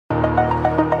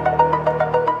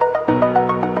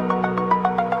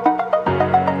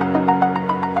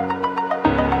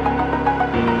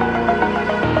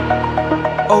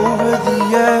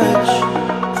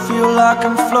like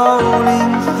I'm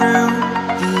floating through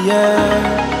the air.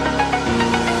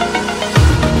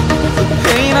 The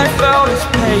pain I felt is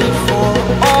paid for,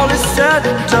 all is said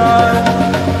and done.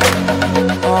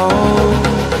 Oh,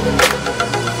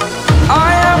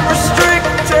 I am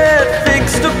restricted,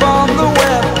 fixed upon the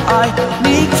web. I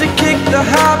need to kick the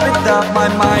habit that my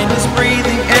mind is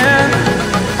breathing in.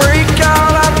 Break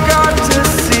out, I've got to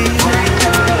see.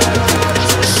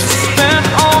 Spent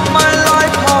all my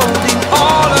life holding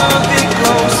all of it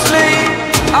closely.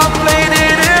 I played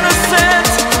it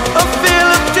innocent, a feel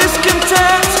of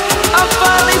discontent. I'm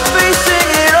finally facing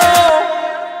it all,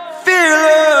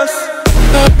 fearless.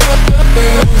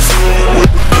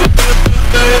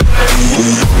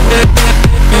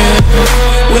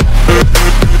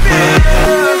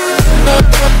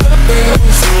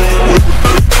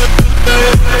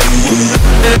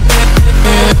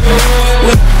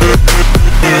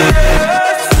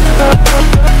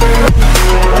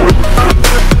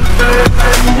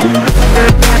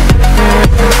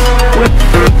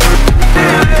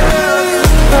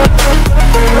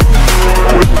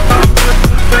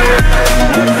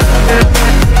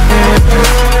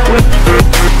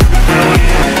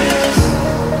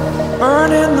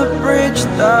 Burning the bridge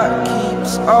that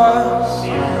keeps us.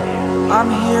 I'm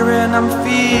here and I'm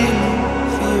feeling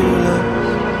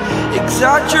fearless.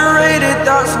 Exaggerated,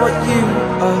 that's what you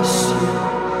assume.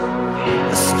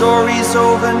 The story's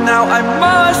over now, I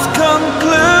must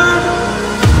conclude.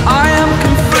 I am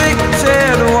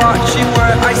conflicted, watching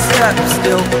where I step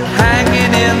still,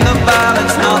 hanging in the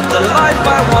balance. Not the life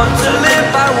I want to live,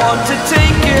 I want to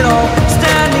take it all.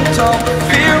 Standing tall,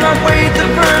 fear outweighed the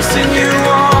person you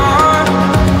are.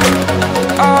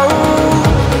 Oh,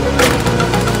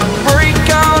 break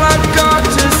out, I've got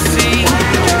to see.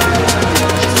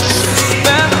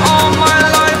 Spent all my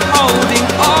life holding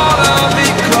all of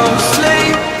it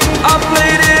closely. I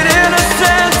played it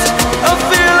innocent, a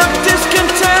feel of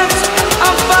discontent.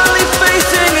 I'm finally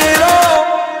facing it all,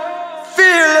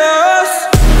 fearless.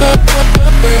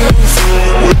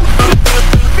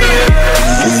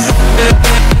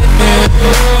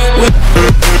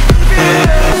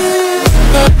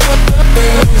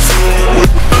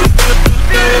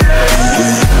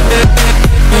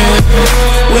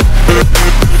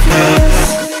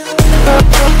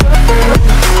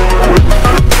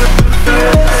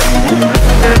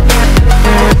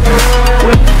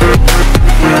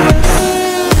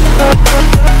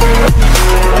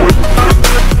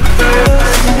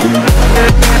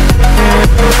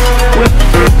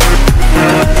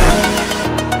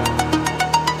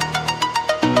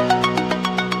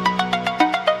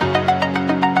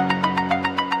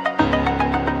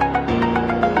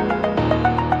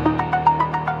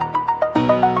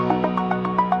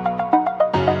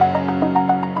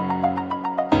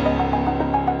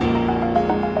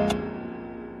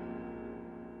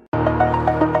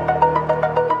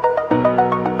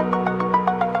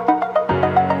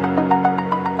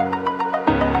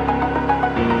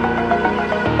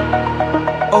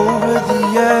 Over the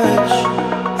edge,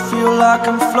 feel like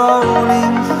I'm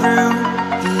floating through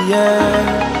the air.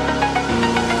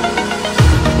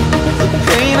 The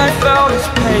pain I felt is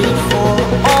paid for,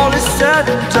 all is said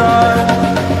and done.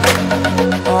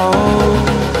 Oh,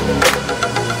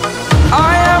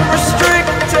 I am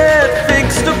restricted,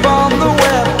 fixed upon the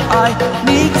web. I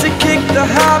need to kick the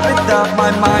habit that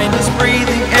my mind is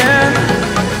breathing in.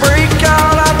 Break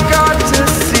out, I've got to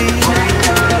see.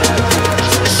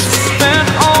 Spent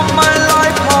all my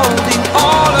life holding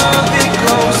all of it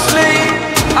closely.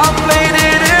 I played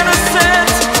it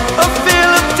innocent, a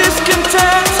feel of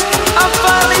discontent. I'm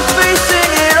finally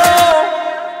facing it all,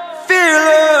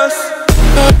 fearless.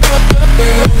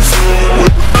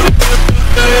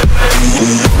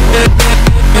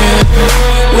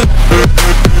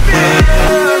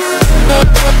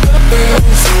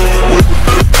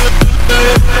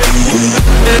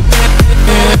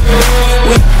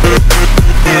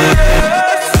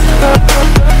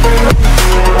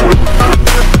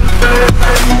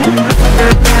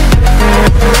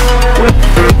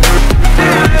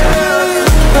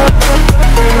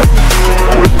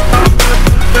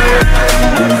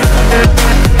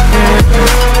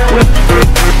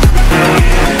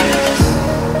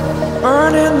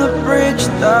 Burning the bridge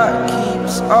that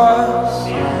keeps us.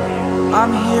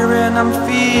 I'm here and I'm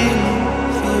feeling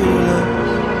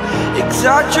fearless.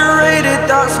 Exaggerated,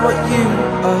 that's what you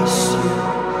assume.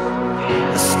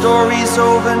 The story's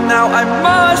over now, I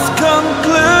must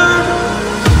conclude.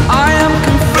 I am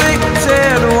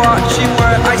conflicted, watching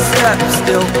where I step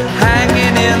still,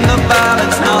 hanging in the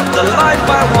balance. Not the life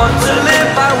I want to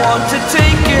live, I want to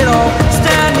take it all.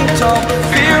 Standing tall,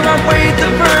 fear outweighed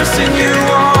the person you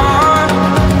are.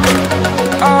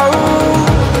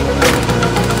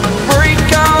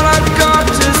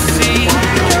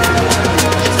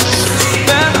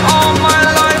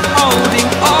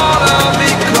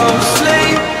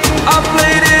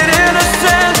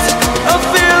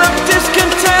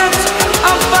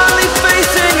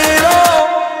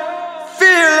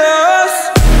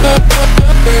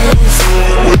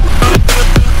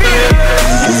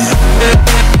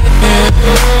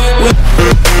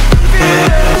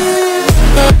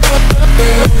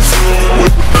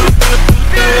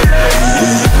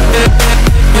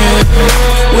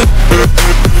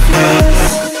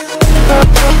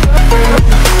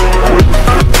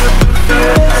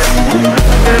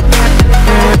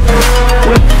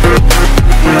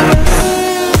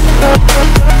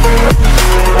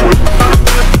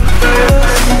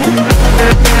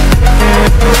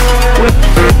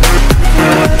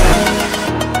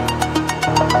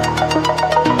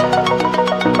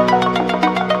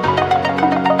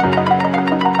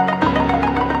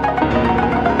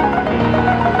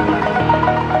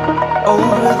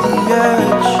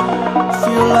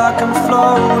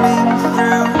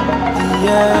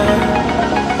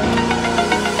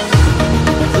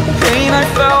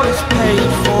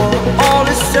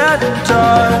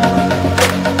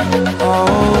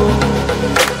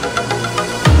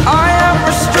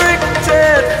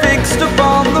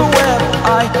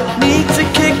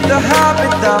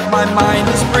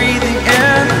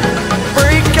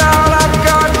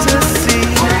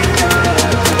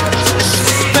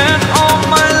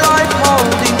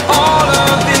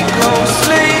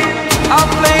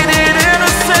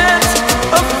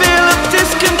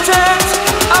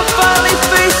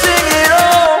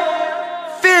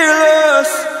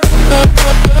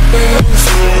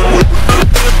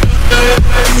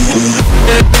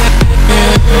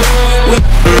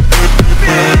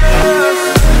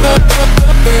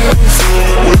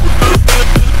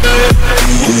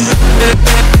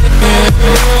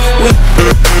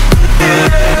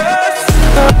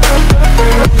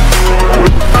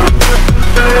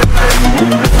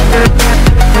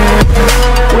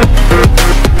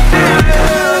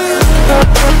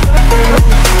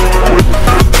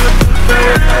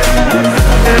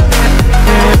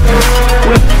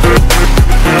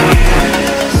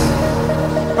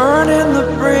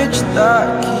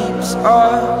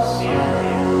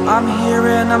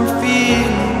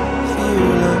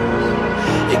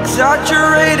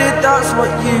 exaggerated, that's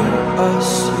what you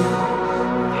assume.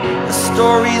 The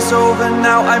story's over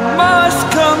now, I must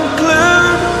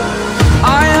conclude.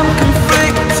 I am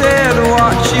conflicted,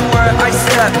 watching where I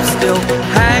step still,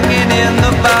 hanging in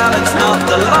the balance, not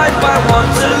the life I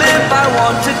want to live. I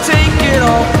want to take it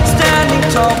all, standing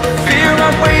tall, fear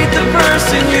I weighed the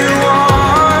person you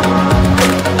are.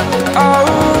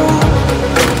 Oh,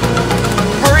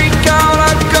 break out,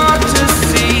 I've got to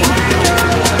see.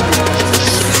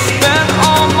 Spent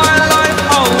all my life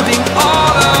holding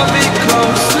all of it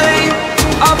closely.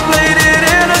 I played it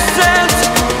innocent,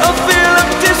 a feel of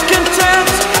discontent.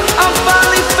 I'm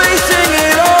finally facing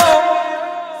it all,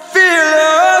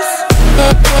 fearless.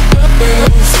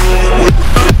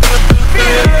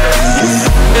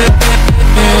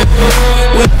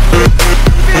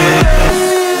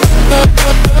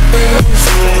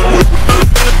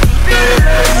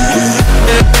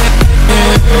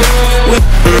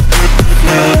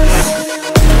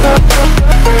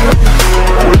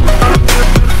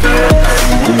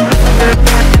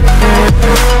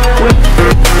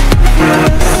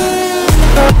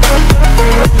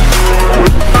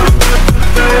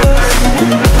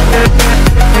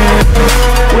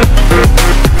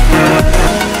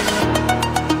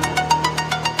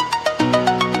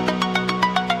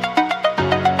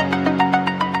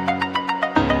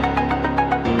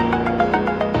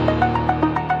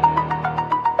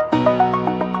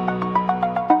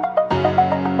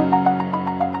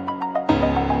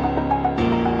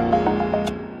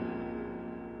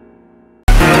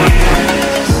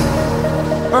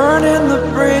 Burning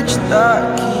the bridge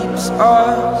that keeps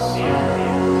us.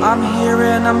 I'm here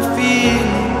and I'm feeling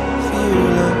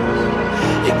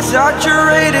fearless.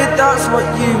 Exaggerated, that's what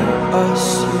you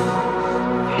assume.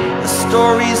 The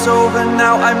story's over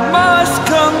now, I must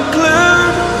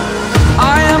conclude.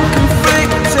 I am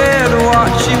conflicted,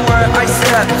 watching where I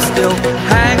step still,